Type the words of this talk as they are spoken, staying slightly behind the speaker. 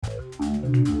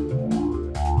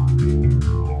Before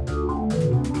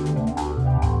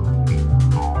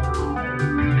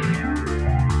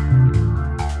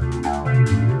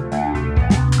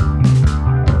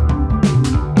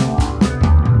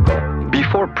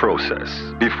process,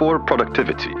 before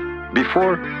productivity,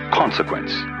 before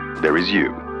consequence, there is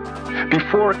you.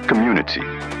 Before community,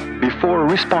 before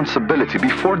responsibility,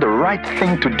 before the right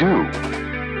thing to do,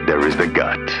 there is the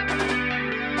gut.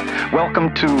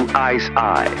 Welcome to Eye's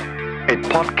Eye, a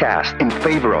podcast in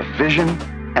favor of vision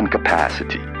and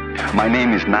capacity. My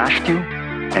name is Nashtu,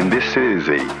 and this is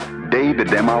a Day de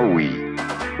Demaoui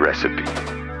recipe.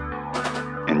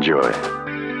 Enjoy.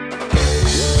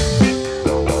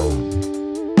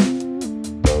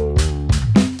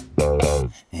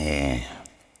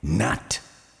 Not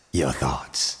your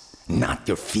thoughts, not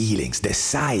your feelings.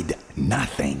 Decide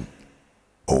nothing.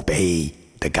 Obey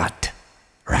the gut.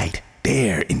 Right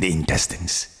there in the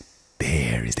intestines.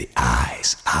 There is the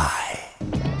eye's eye.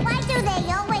 Why do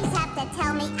they always have to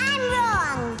tell me I'm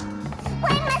wrong?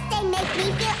 Why must they make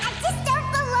me feel I just don't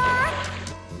belong?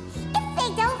 If they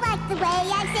don't like the way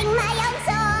I sing my own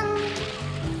song,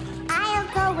 I'll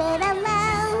go it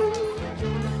alone.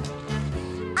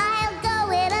 I'll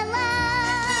go it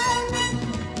alone.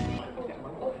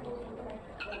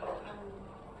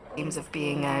 Dreams of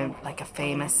being a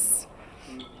famous,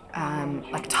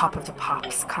 like top of the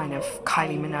pops kind of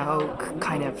Kylie Minogue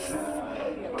kind of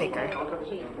figure,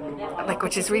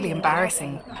 which is really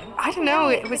embarrassing. I don't know.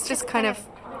 It was just the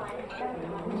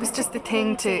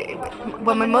thing to.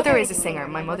 Well, my mother is a singer.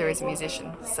 My mother is a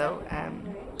musician. So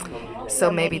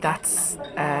maybe that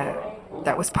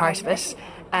was part of it.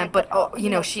 But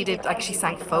she did, she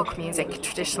sang folk music,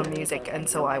 traditional music, and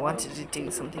so I wanted to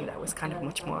do something that was kind of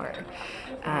much more.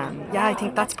 I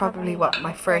think that's probably what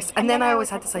my first. And then I always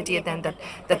had this idea then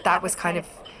that was kind of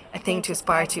a thing to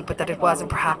aspire to, but that it wasn't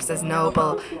perhaps as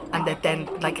noble, and that then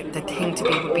the thing to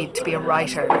be would be to be a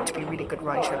writer, to be a really good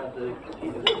writer.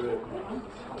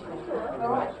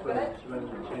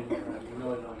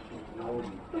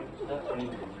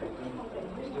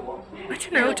 I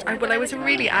don't know. I was a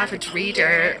really avid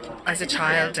reader as a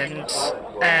child, and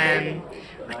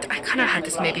I kind of had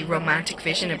this maybe romantic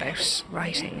vision about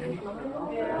writing.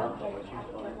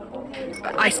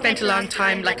 I spent a long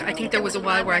time, I think there was a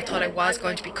while where I thought I was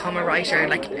going to become a writer,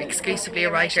 exclusively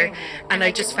a writer, and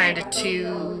I just found it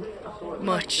too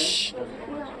much.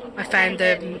 I found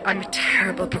that I'm a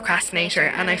terrible procrastinator,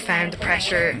 and I found the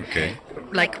pressure,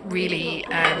 really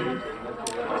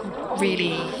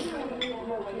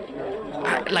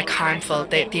harmful.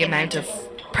 The amount of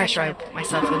pressure I put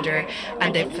myself under,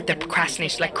 and the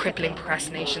procrastination, crippling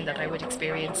procrastination that I would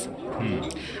experience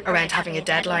around having a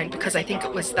deadline, because I think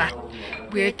it was that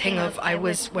weird thing of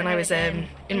when I was in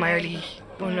my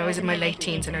late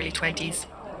teens and early 20s,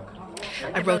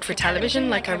 I wrote for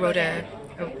television. I wrote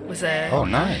oh,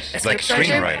 nice, a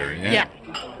screenwriter. Yeah.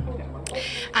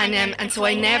 And so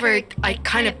I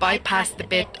kind of bypassed the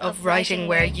bit of writing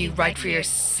where you write for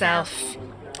yourself.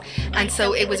 And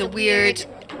so it was a weird,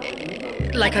 I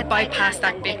bypassed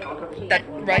that bit that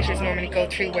writers normally go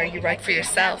through where you write for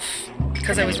yourself,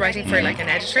 because I was writing for an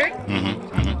editor,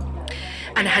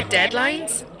 and I had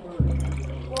deadlines,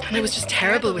 and I was just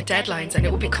terrible with deadlines, and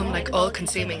it would become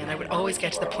all-consuming, and I would always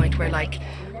get to the point where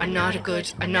I'm not a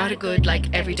good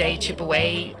everyday chip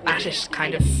away at it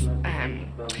kind of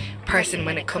person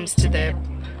when it comes to the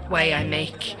way I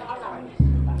make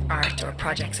art or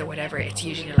projects or whatever. It's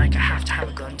usually I have to have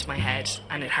a gun to my head,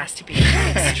 and it has to be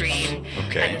extreme,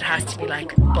 and it has to be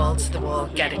balls to the wall,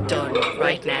 get it done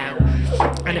right now.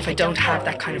 And if I don't have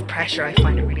that kind of pressure, I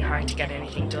find it really hard to get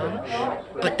anything done.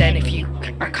 But then if you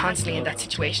are constantly in that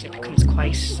situation, it becomes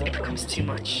too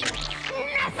much.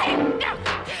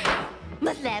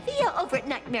 Malevia over at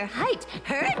Nightmare Heights,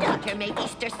 her daughter made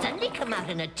Easter Sunday come out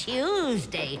on a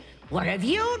Tuesday. What have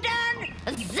you done?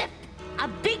 Zip! A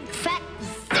big fat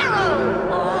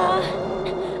zero!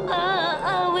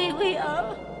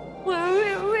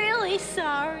 We're really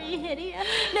sorry, Hydia.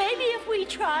 Maybe if we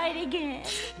tried again.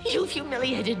 You've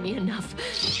humiliated me enough.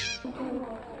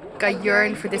 I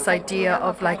yearn for this idea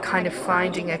of kind of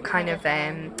finding a kind of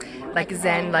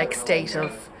zen-like state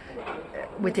of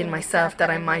within myself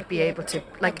that I might be able to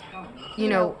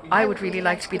I would really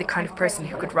like to be the kind of person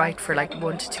who could write for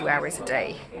 1 to 2 hours a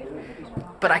day,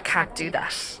 but I can't do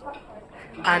that.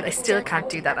 And I still can't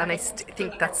do that, and I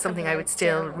think that's something I would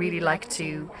still really like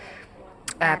to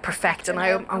perfect. And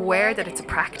I'm aware that it's a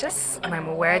practice, and I'm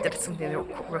aware that it's something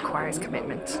that requires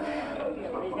commitment.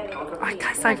 I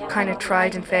guess I've kind of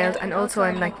tried and failed, and also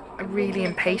I'm really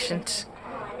impatient,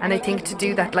 and I think to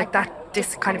do that,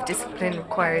 this kind of discipline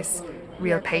requires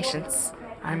real patience,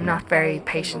 I'm not very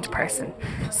patient person.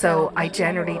 So I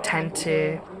generally tend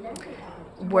to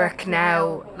work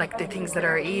now, like the things that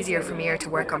are easier for me are to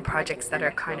work on projects that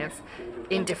are kind of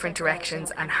in different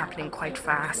directions and happening quite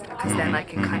fast, because then I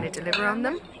can kind of deliver on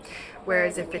them.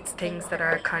 Whereas if it's things that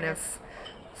are kind of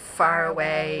far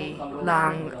away,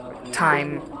 long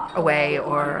time away,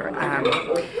 or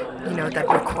that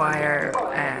require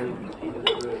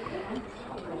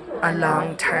a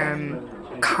long-term,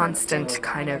 constant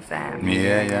kind of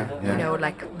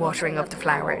like watering of the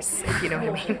flowers, if you know what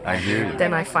I mean. I hear you.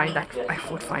 Then I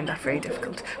would find that very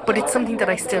difficult. But it's something that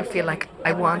I still feel like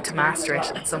I want to master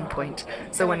it at some point.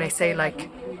 So when I say like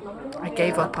I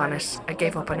gave up on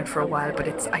it for a while, but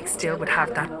I still would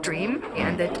have that dream.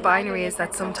 And the binary is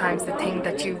that sometimes the thing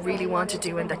that you really want to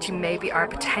do and that you maybe are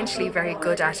potentially very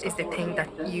good at is the thing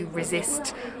that you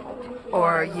resist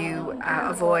or you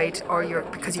avoid, or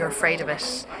because you're afraid of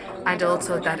it. And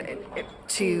also that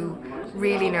to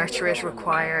really nurture it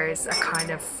requires a kind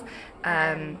of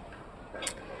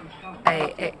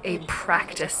a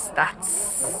practice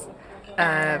that's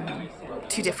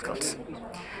too difficult.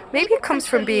 Maybe it comes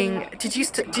from being. Did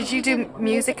you do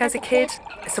music as a kid?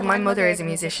 So my mother is a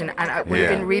musician, and it would have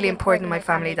been really important in my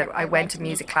family that I went to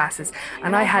music classes,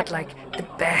 and I had like the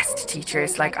best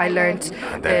teachers. Like I learned.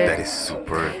 That is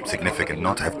super significant.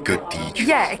 Not to have good teachers.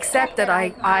 Yeah, except that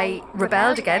I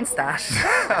rebelled against that.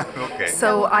 Okay.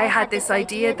 So I had this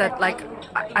idea that like,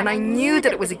 and I knew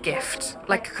that it was a gift,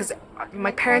 like because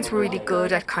my parents were really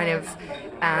good at kind of.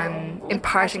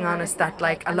 Imparting on us that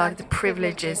like a lot of the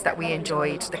privileges that we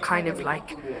enjoyed, the kind of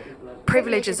like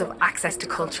privileges of access to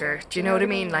culture, do you know what I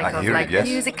mean? Like of like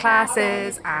music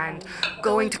classes and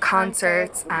going to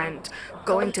concerts and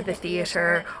going to the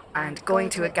theatre and going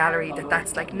to a gallery,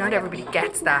 that's like not everybody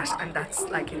gets that, and that's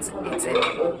like it's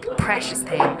a precious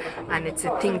thing, and it's a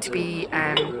thing to be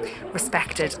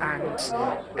respected, and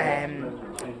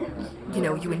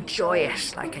you enjoy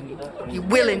it, like, and you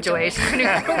will enjoy it. You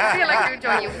don't feel like you're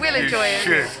enjoying it, you will enjoy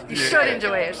it. You should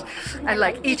enjoy it, and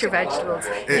like eat your vegetables.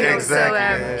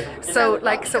 Exactly. So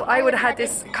I would have had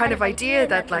this kind of idea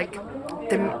that like.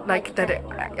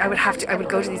 I would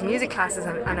go to these music classes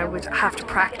and I would have to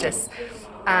practice,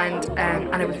 and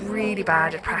I was really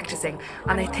bad at practicing,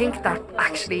 and I think that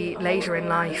actually later in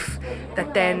life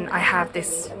that then I have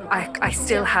this I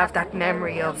still have that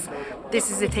memory of this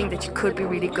is a thing that you could be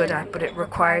really good at, but it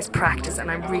requires practice,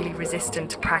 and I'm really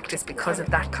resistant to practice because of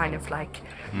that kind of like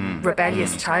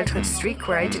rebellious childhood streak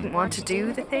where I didn't want to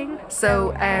do the thing.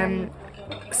 So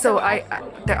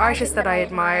the artists that I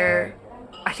admire,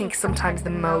 I think sometimes the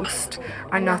most,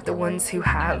 are not the ones who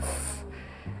have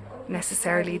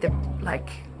necessarily the like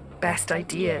best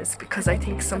ideas, because I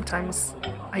think sometimes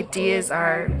ideas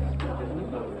are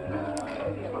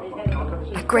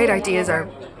like great ideas are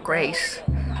great,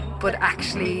 but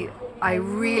actually I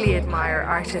really admire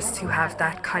artists who have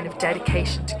that kind of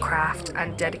dedication to craft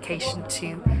and dedication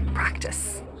to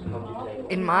practice.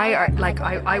 In my art, like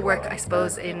I work, I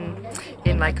suppose, in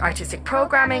like artistic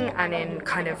programming and in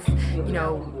kind of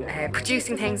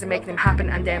producing things and making them happen,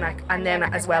 and then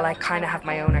as well I kind of have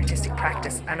my own artistic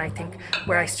practice, and I think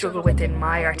where I struggle within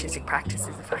my artistic practice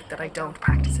is the fact that I don't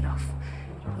practice enough,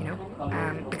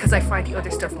 because I find the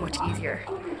other stuff much easier,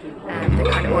 the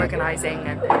kind of organising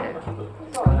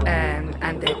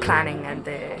and the planning and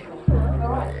the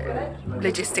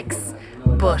logistics,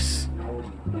 but.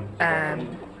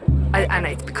 And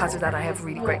it's because of that I have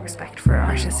really great respect for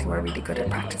artists who are really good at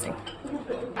practicing.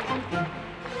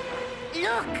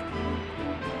 Look!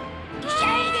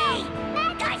 Shady!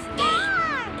 Dusty!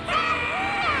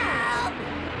 Help!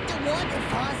 The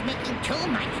waterfall's making too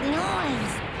much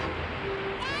noise.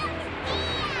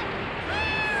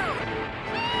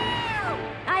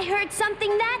 I heard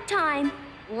something that time.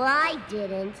 Well, I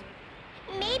didn't.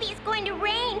 Maybe it's going to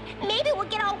rain. Maybe we'll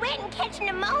get all wet and catch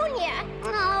pneumonia.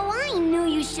 Oh, I knew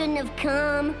you shouldn't have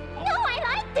come. No, I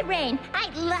like the rain. I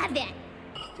love it.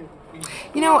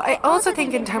 I also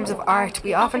think in terms of art,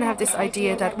 we often have this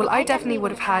idea that, well, I definitely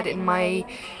would have had in my,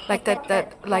 like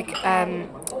that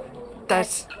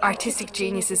artistic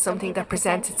genius is something that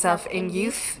presents itself in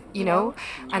youth,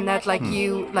 and that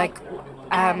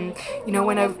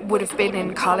when I would have been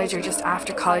in college or just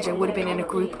after college, I would have been in a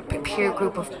peer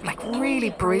group of like really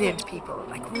brilliant people,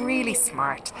 like really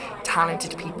smart,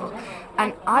 talented people.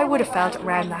 And I would have felt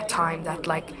around that time that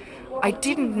like I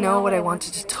didn't know what I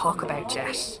wanted to talk about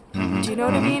yet. Do you know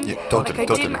what I mean? Yeah, totally.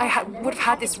 Would have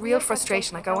had this real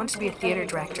frustration. Like I wanted to be a theatre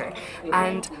director,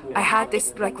 and I had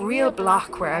this like real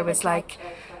block where I was like,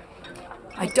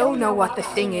 I don't know what the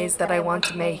thing is that I want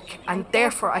to make, and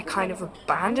therefore I kind of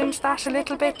abandoned that a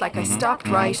little bit. Like I stopped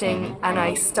writing and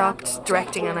I stopped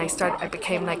directing, and I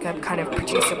became like a kind of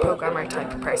producer programmer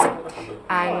type of person.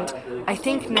 And I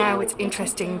think now it's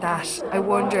interesting that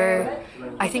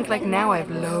I think like now I have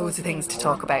loads of things to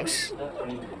talk about.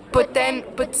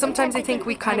 But sometimes I think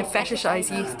we kind of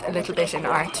fetishize youth a little bit in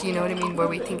art, you know what I mean, where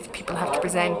we think people have to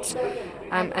present.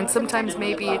 And sometimes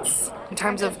maybe it's in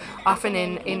terms of often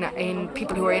in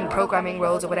people who are in programming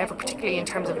roles or whatever, particularly in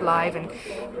terms of live and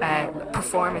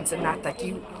performance and that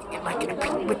you, like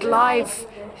with live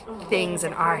things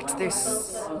and art,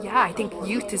 I think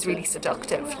youth is really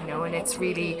seductive, you know, and it's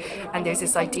really, and there's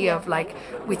this idea of like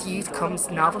with youth comes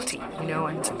novelty, you know,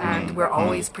 and we're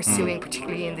always pursuing,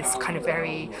 particularly in this kind of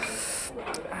very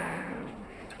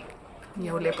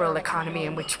liberal economy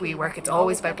in which we work, it's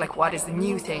always about like what is the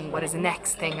new thing, what is the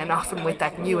next thing, and often with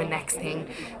that new and next thing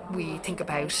we think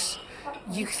about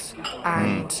youth.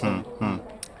 And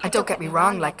don't get me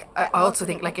wrong, like I also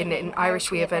think like in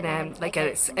Irish we have an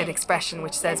expression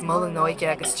which says Mulla Noige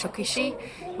agus Chukishi,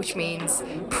 which means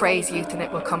praise youth and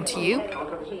it will come to you.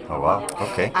 Oh wow,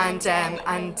 okay.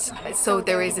 And so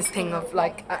there is this thing of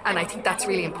like, and I think that's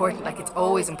really important. Like it's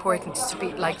always important to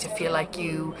be like to feel like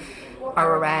you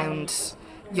are around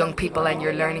young people and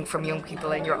you're learning from young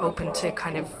people and you're open to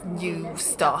kind of new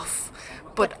stuff.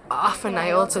 But often I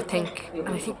also think, and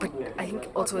I think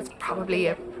also it's probably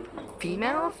a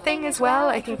female thing as well.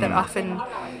 I think that often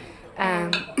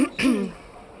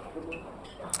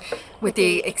with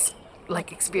the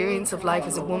experience of life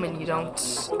as a woman,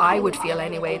 I would feel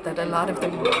anyway that a lot of the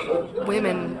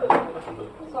women,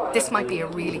 this might be a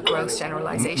really gross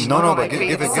generalization. But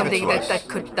give it something to us.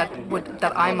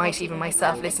 that I might even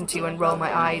myself listen to and roll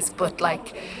my eyes, but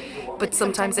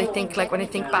sometimes I think like when I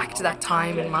think back to that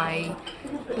time in my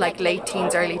like late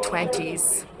teens, early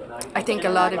 20s, I think a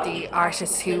lot of the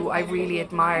artists who I really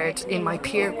admired in my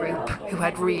peer group who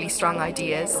had really strong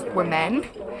ideas were men.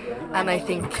 And I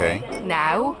think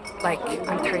now, like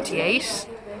I'm 38,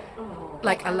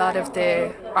 like a lot of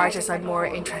the artists I'm more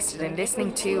interested in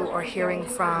listening to or hearing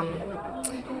from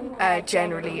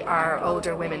generally are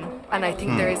older women. And I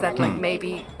think there is that like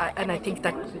maybe, and I think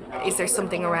that is there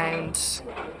something around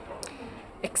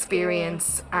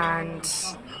experience, and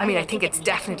I mean I think it's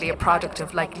definitely a product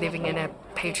of like living in a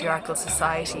patriarchal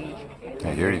society.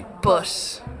 I hear you.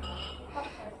 But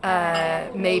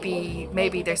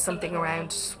maybe there's something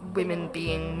around women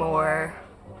being more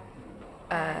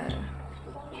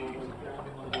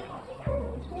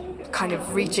kind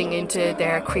of reaching into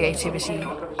their creativity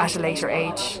at a later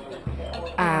age.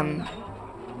 I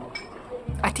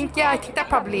think that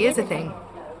probably is a thing.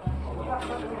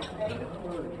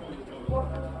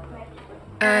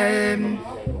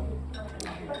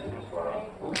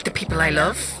 The people I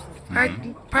love are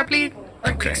probably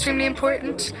extremely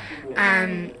important,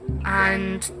 and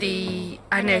a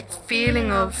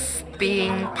feeling of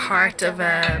being part of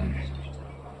a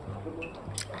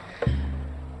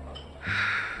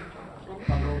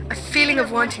feeling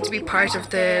of wanting to be part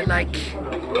of the like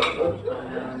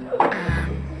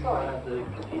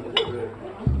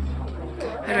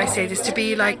how do I say this, to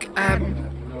be like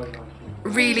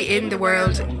really in the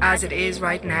world as it is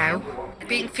right now,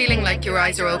 feeling like your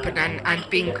eyes are open and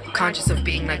being conscious of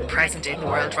being like present in the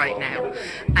world right now,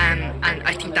 and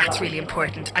I think that's really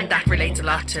important, and that relates a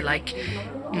lot to like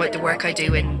the work I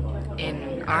do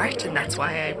in art, and that's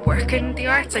why I work in the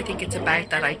arts. I think it's about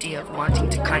that idea of wanting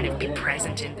to kind of be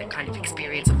present in the kind of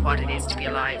experience of what it is to be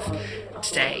alive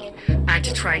today, and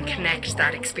to try and connect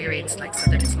that experience like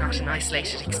so that it's not an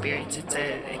isolated experience,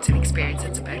 it's an experience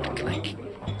that's about like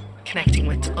connecting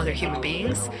with other human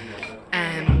beings.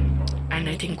 And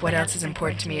I think what else is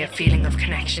important to me, a feeling of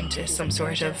connection to some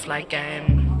sort of like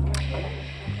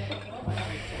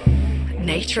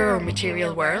nature or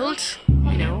material world,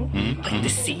 you know, like the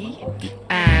sea,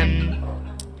 and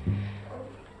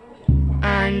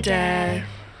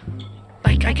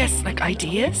like I guess like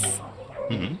ideas,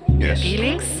 Yes.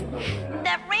 feelings.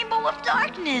 That rainbow of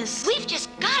darkness. We've just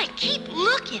got to keep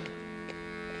looking.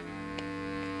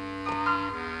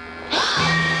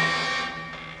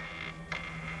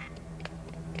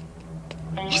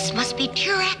 This must be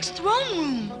Turak's throne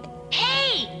room.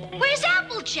 Hey, where's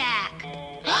Applejack?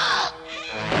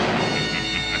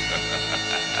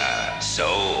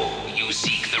 So, you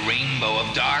seek the rainbow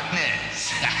of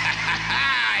darkness.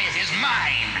 It is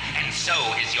mine, and so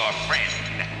is your friend.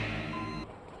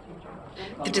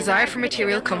 The desire for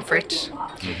material comfort,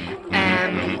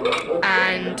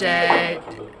 and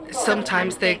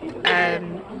sometimes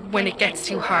when it gets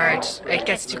too hard, it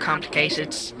gets too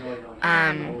complicated,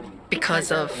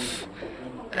 because of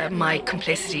my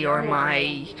complicity or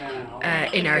my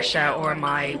inertia or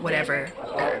my whatever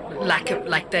lack of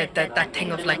like that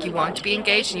thing of like you want to be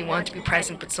engaged and you want to be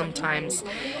present, but sometimes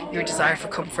your desire for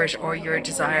comfort or your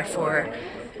desire for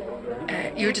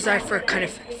kind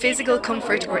of physical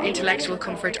comfort or intellectual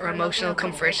comfort or emotional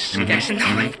comfort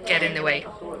get in the way.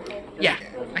 Yeah,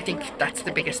 I think that's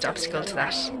the biggest obstacle to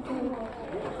that.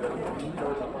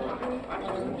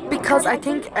 Because I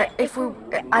think if we,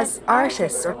 as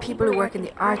artists or people who work in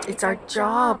the art, it's our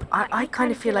job. I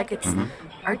kind of feel like it's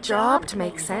our job to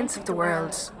make sense of the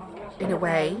world in a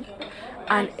way.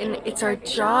 And it's our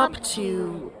job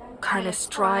to kind of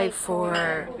strive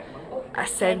for a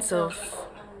sense of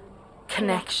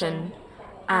connection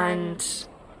and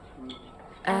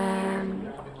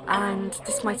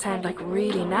this might sound like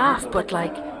really naff, but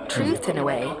like truth in a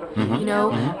way, you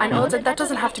know. And also that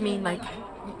doesn't have to mean like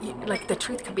the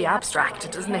truth can be abstract.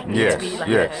 It doesn't need to be like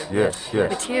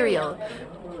material.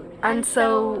 And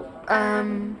so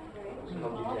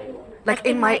like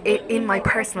in my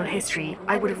personal history,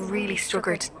 I would have really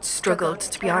struggled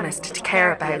to be honest, to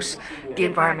care about the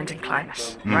environment and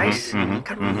climate, right? I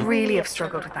could really have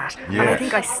struggled with that, and I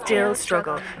think I still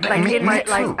struggle. Like in my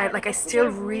life, I still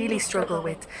really struggle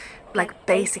with like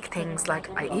basic things. Like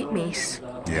I eat meat,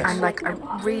 and like I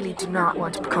really do not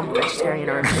want to become a vegetarian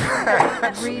or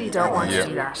I really don't want to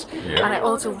do that. And I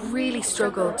also really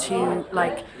struggle to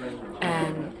like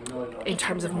in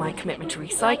terms of my commitment to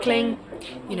recycling.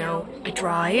 You know, I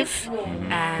drive,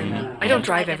 I don't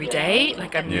drive every day,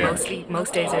 like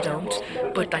most days I don't,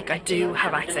 but like I do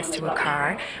have access to a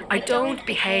car. I don't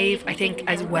behave, I think,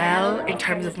 as well in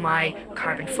terms of my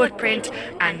carbon footprint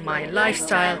and my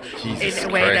lifestyle in a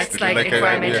way that's like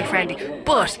environmentally friendly.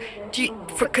 But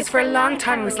because for a long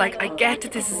time I was like, I get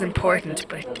that this is important,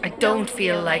 but I don't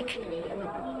feel like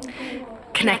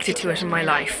connected to it in my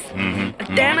life.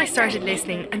 And then I started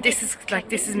listening, and this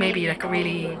is maybe like a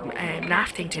really naff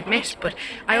thing to admit, but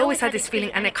I always had this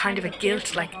feeling and a kind of a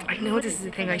guilt, like I know this is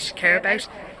a thing I should care about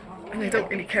and I don't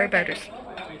really care about it.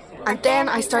 And then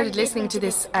I started listening to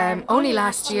this only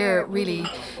last year really,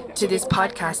 to this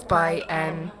podcast by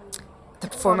the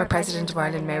former President of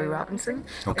Ireland, Mary Robinson.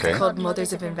 Okay. It's called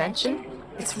Mothers of Invention.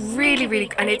 It's really, really,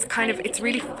 and it's fun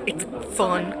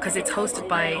because it's hosted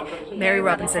by Mary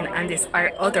Robinson and this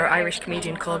other Irish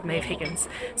comedian called Maeve Higgins.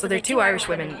 So they're two Irish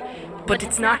women, but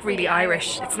it's not really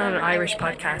Irish. It's not an Irish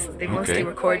podcast. They mostly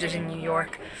recorded in New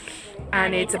York,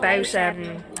 and it's about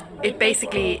it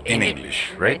basically in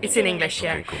English, right? It's in English,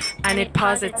 yeah. Okay, cool. And it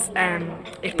posits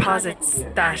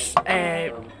that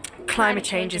climate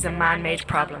change is a man-made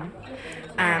problem,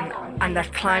 and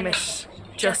that climate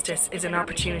justice is an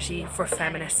opportunity for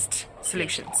feminist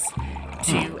solutions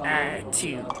to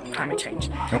climate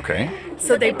change. Okay.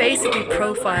 So they basically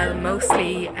profile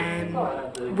mostly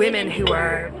women who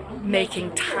are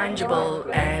making tangible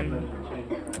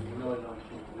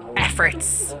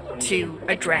efforts to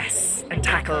address and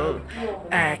tackle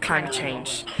climate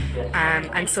change,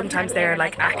 and sometimes they're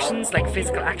like actions, like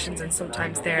physical actions, and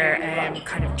sometimes they're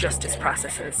kind of justice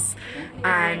processes.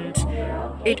 And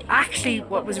it actually,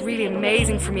 what was really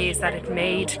amazing for me is that it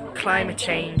made climate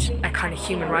change a kind of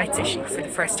human rights issue for the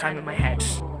first time in my head.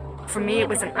 For me, it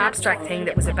was an abstract thing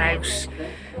that was about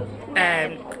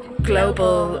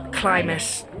global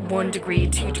climate, 1 degree,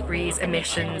 2 degrees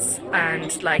emissions,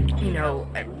 and like, you know,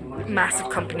 massive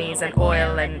companies and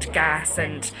oil and gas,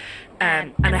 and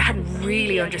I hadn't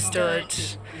really understood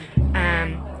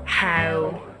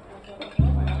how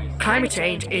climate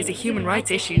change is a human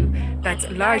rights issue that's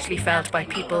largely felt by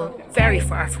people very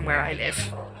far from where I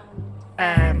live.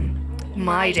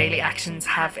 My daily actions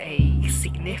have a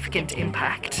significant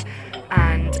impact,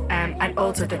 and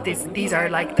also that these are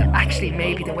like actually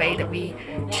maybe the way that we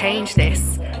change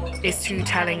this is through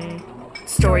telling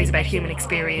stories about human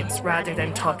experience rather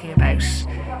than talking about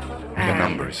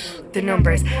the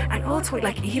numbers. And also,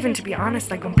 like, even to be honest,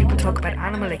 like when people talk about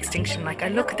animal extinction, like I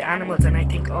look at the animals and I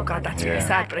think, oh god, that's really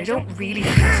sad, but I don't really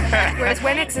think it. Whereas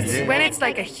when it's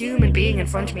like a human being in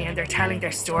front of me and they're telling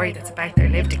their story that's about their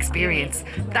lived experience,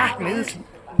 that moves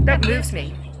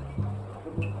me.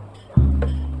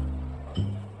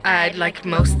 Like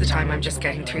most of the time I'm just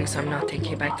getting through, so I'm not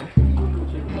thinking about them.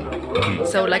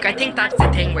 So like I think that's the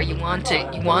thing where you want to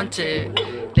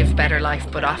live a better life,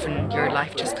 but often your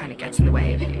life just kind of gets in the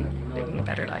way of you living a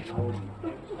better life.